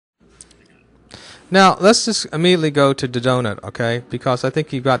Now, let's just immediately go to the donut, okay? Because I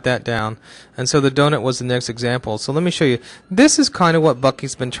think you got that down. And so the donut was the next example. So let me show you. This is kind of what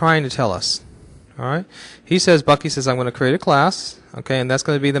Bucky's been trying to tell us. All right? Bucky says, I'm going to create a class, okay? And that's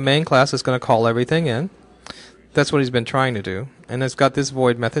going to be the main class that's going to call everything in. That's what he's been trying to do. And it's got this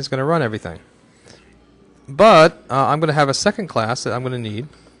void method. It's going to run everything. But I'm going to have a second class that I'm going to need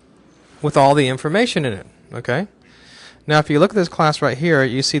with all the information in it, okay? Now, if you look at this class right here,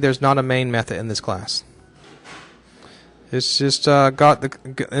 you see there's not a main method in this class. It's just got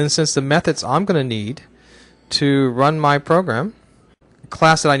the, in a sense, the methods I'm going to need to run my program,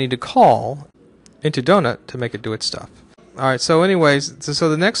 class that I need to call into Doughnut to make it do its stuff. All right. So, anyways, so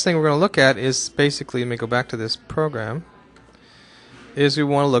the next thing we're going to look at is basically, let me go back to this program. Is we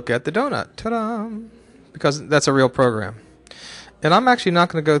want to look at the Doughnut, ta-da, because that's a real program. And I'm actually not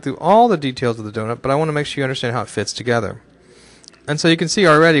going to go through all the details of the Doughnut, but I want to make sure you understand how it fits together. And so you can see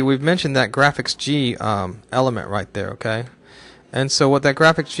already we've mentioned that graphics G element right there, okay? And so what that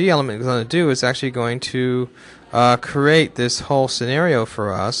graphics G element is going to do is actually going to create this whole scenario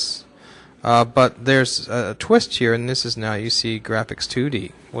for us. But there's a twist here, and this is now you see graphics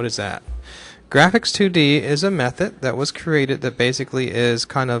 2D. What is that? Graphics 2D is a method that was created that basically is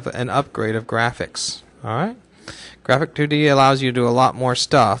kind of an upgrade of graphics, all right? Graphic 2D allows you to do a lot more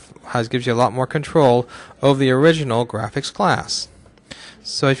stuff, gives you a lot more control over the original graphics class.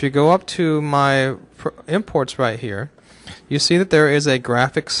 So if you go up to my imports right here, you see that there is a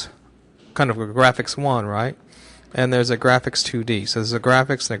graphics, kind of a graphics 1, right? And there's a graphics 2D. So there's a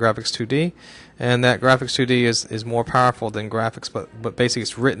graphics and a graphics 2D, and that graphics 2D is more powerful than graphics, but basically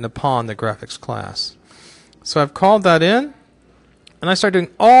it's written upon the graphics class. So I've called that in. And I start doing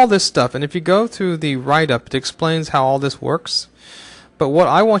all this stuff. And if you go through the write-up, it explains how all this works. But what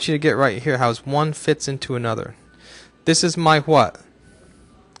I want you to get right here, how one fits into another. This is my what?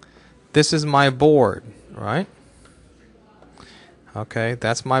 This is my board, right? Okay,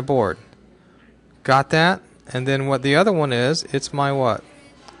 that's my board. Got that? And then what the other one is, it's my what?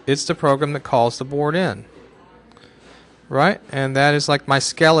 It's the program that calls the board in. Right? And that is like my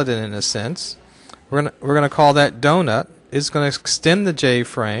skeleton in a sense. We're gonna call that Doughnut. It's going to extend the J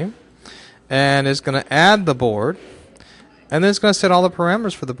frame, and it's going to add the board, and then it's going to set all the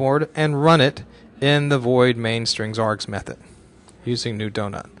parameters for the board and run it in the void main strings args method using new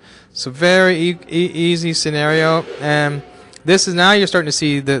Doughnut. So very easy scenario, and this is now you're starting to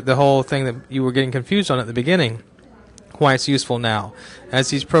see the whole thing that you were getting confused on at the beginning, why it's useful now.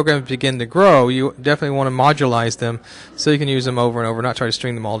 As these programs begin to grow, you definitely want to modularize them so you can use them over and over, not try to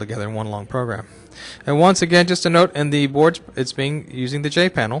string them all together in one long program. And once again, just a note, in the boards, it's using the J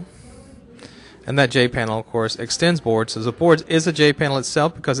panel. And that J panel, of course, extends boards. So the boards is a J panel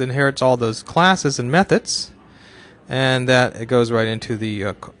itself because it inherits all those classes and methods. And that it goes right into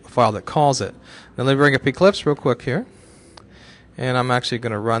the file that calls it. Now let me bring up Eclipse real quick here. And I'm actually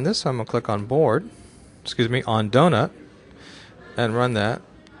going to run this. So I'm going to click on board, on Doughnut, and run that.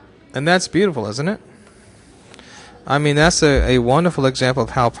 And that's beautiful, isn't it? I mean, that's a wonderful example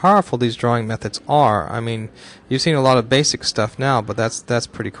of how powerful these drawing methods are. I mean, you've seen a lot of basic stuff now, but that's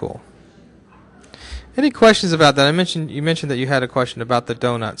pretty cool. Any questions about that? You mentioned that you had a question about the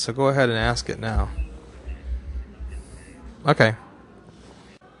Doughnut, so go ahead and ask it now. Okay.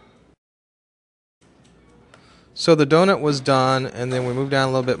 So the Doughnut was done, and then we move down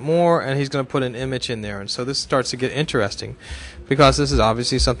a little bit more, and he's going to put an image in there. And so this starts to get interesting, because this is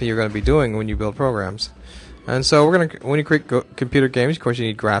obviously something you're going to be doing when you build programs. And so when you create computer games, of course you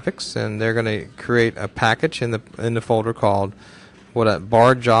need graphics, and they're going to create a package in the folder called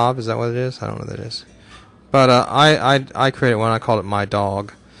bar job. Is that what it is? I don't know what that is. But I created one. I called it my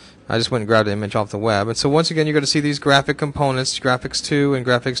dog. I just went and grabbed an image off the web. And so once again, you're going to see these graphic components, graphics 2 and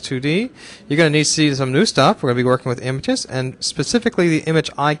graphics 2D. You're going to need to see some new stuff. We're going to be working with images, and specifically the image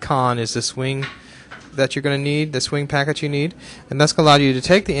icon is the swing that you're going to need, the swing package you need, and that's going to allow you to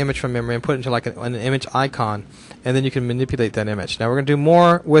take the image from memory and put it into like an image icon, and then you can manipulate that image. Now we're going to do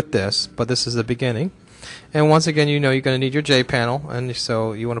more with this, but this is the beginning. And once again, you know you're going to need your J panel, and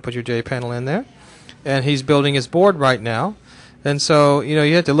so you want to put your J panel in there. And he's building his board right now, and so you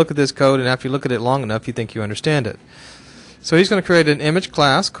have to look at this code, and after you look at it long enough, you think you understand it. So he's going to create an image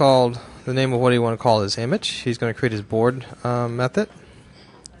class called the name of what you want to call his image. He's going to create his board method.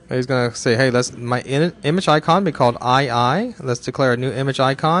 He's going to say, hey, let's my image icon be called II. Let's declare a new image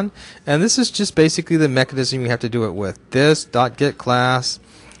icon. And this is just basically the mechanism you have to do it with. This .get class,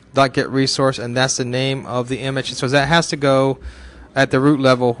 .get resource, and that's the name of the image. So that has to go at the root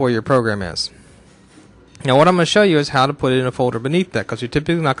level where your program is. Now what I'm going to show you is how to put it in a folder beneath that, because you're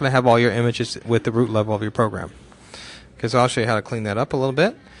typically not going to have all your images with the root level of your program. Okay, so I'll show you how to clean that up a little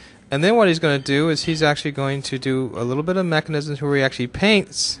bit. And then what he's going to do is he's actually going to do a little bit of mechanisms where he actually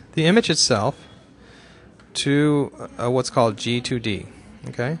paints the image itself to what's called G2D.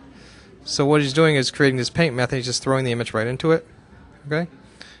 Okay? So what he's doing is creating this paint method. He's just throwing the image right into it. Okay?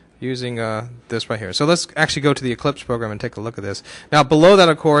 Using this right here. So let's actually go to the Eclipse program and take a look at this. Now below that,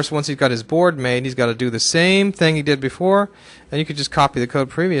 of course, once he's got his board made, he's got to do the same thing he did before, and you could just copy the code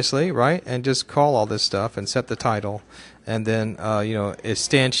previously, right, and just call all this stuff and set the title, and then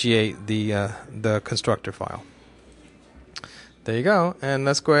instantiate the constructor file. There you go. And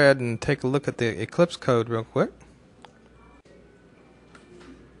let's go ahead and take a look at the Eclipse code real quick.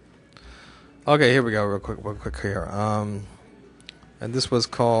 Okay, here we go, real quick here. And this was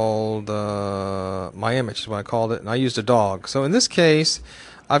called my image is what I called it, and I used a dog. So in this case,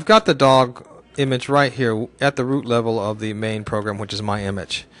 I've got the dog image right here at the root level of the main program, which is my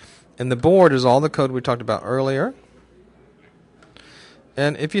image. And the board is all the code we talked about earlier.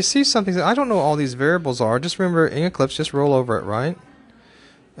 And if you see something that I don't know what all these variables are, just remember in Eclipse, just roll over it, right?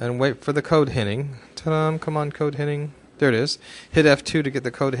 And wait for the code hinting. Ta-da, come on, code hinting. There it is. Hit F2 to get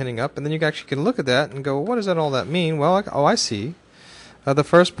the code hinting up, and then you actually can look at that and go, what does that all that mean? Well, I see. The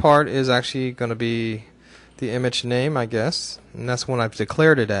first part is actually going to be the image name, I guess, and that's one I've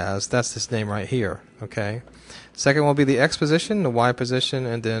declared it as. That's this name right here, okay? Second will be the X position, the Y position,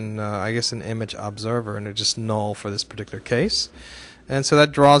 and then I guess an image observer, and it's just null for this particular case. And so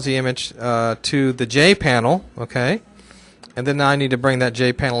that draws the image to the J panel, okay? And then now I need to bring that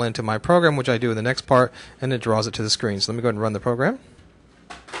J panel into my program, which I do in the next part, and it draws it to the screen. So let me go ahead and run the program.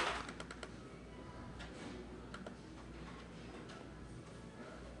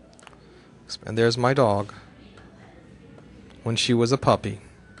 And there's my dog when she was a puppy,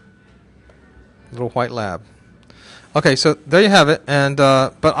 little white lab. Okay, so there you have it. And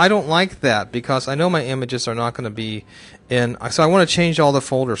but I don't like that because I know my images are not going to be in. So I want to change all the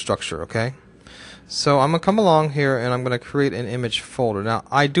folder structure. Okay, so I'm going to come along here and I'm going to create an image folder. Now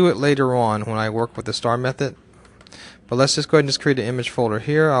I do it later on when I work with the star method. But let's just go ahead and just create an image folder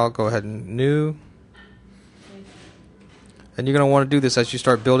here. I'll go ahead and new. And you're going to want to do this as you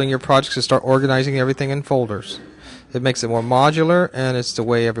start building your projects and start organizing everything in folders. It makes it more modular, and it's the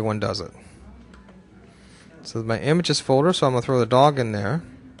way everyone does it. So my images folder, so I'm going to throw the dog in there.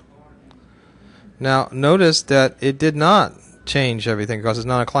 Now notice that it did not change everything because it's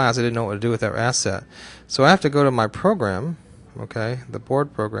not a class. I didn't know what to do with that asset. So I have to go to my program, okay, the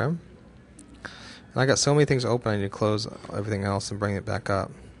board program. And I got so many things open I need to close everything else and bring it back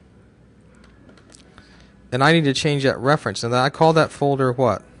up. And I need to change that reference. And I call that folder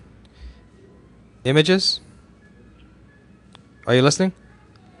what? Images? Are you listening?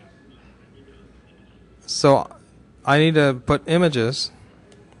 So I need to put images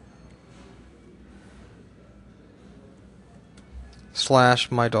 /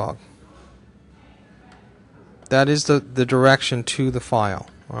 my dog. That is the direction to the file.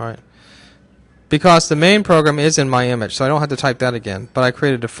 Alright. Because the main program is in my image, so I don't have to type that again. But I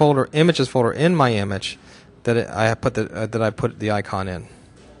created a folder, images folder in my image that I put the icon in.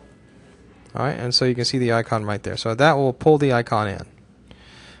 Alright, and so you can see the icon right there. So that will pull the icon in.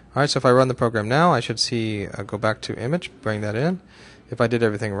 Alright, so if I run the program now, I should see, go back to image, bring that in. If I did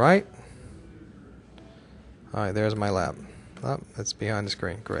everything right. Alright, there's my lab. Oh, it's behind the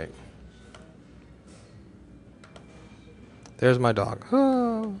screen. Great. There's my dog.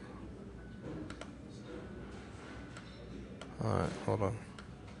 Oh. Alright, hold on.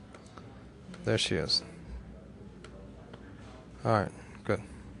 There she is. Alright, good.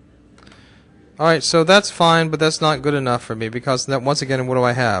 Alright, so that's fine, but that's not good enough for me because that, once again, what do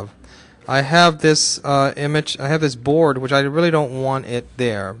I have? I have this image, I have this board, which I really don't want it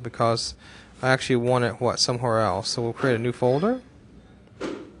there because I actually want it, somewhere else. So we'll create a new folder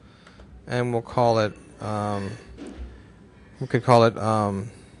and we'll call it, we could call it,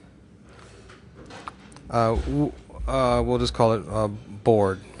 we'll just call it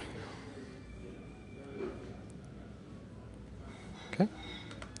board. Okay.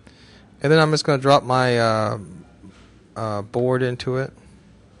 And then I'm just going to drop my board into it.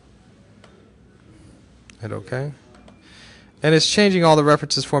 Hit OK. And it's changing all the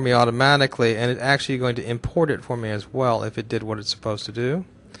references for me automatically, and it's actually going to import it for me as well if it did what it's supposed to do.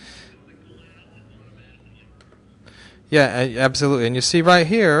 Yeah, absolutely. And you see right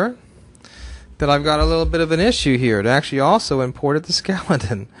here that I've got a little bit of an issue here. It actually also imported the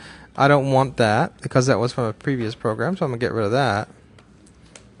skeleton. I don't want that because that was from a previous program, so I'm going to get rid of that.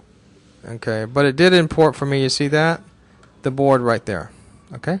 Okay, but it did import for me, you see that? The board right there.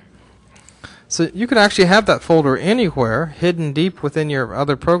 Okay? So you could actually have that folder anywhere, hidden deep within your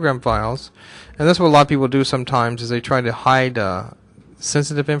other program files. And that's what a lot of people do sometimes is they try to hide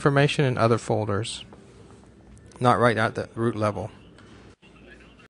sensitive information in other folders, not right at the root level.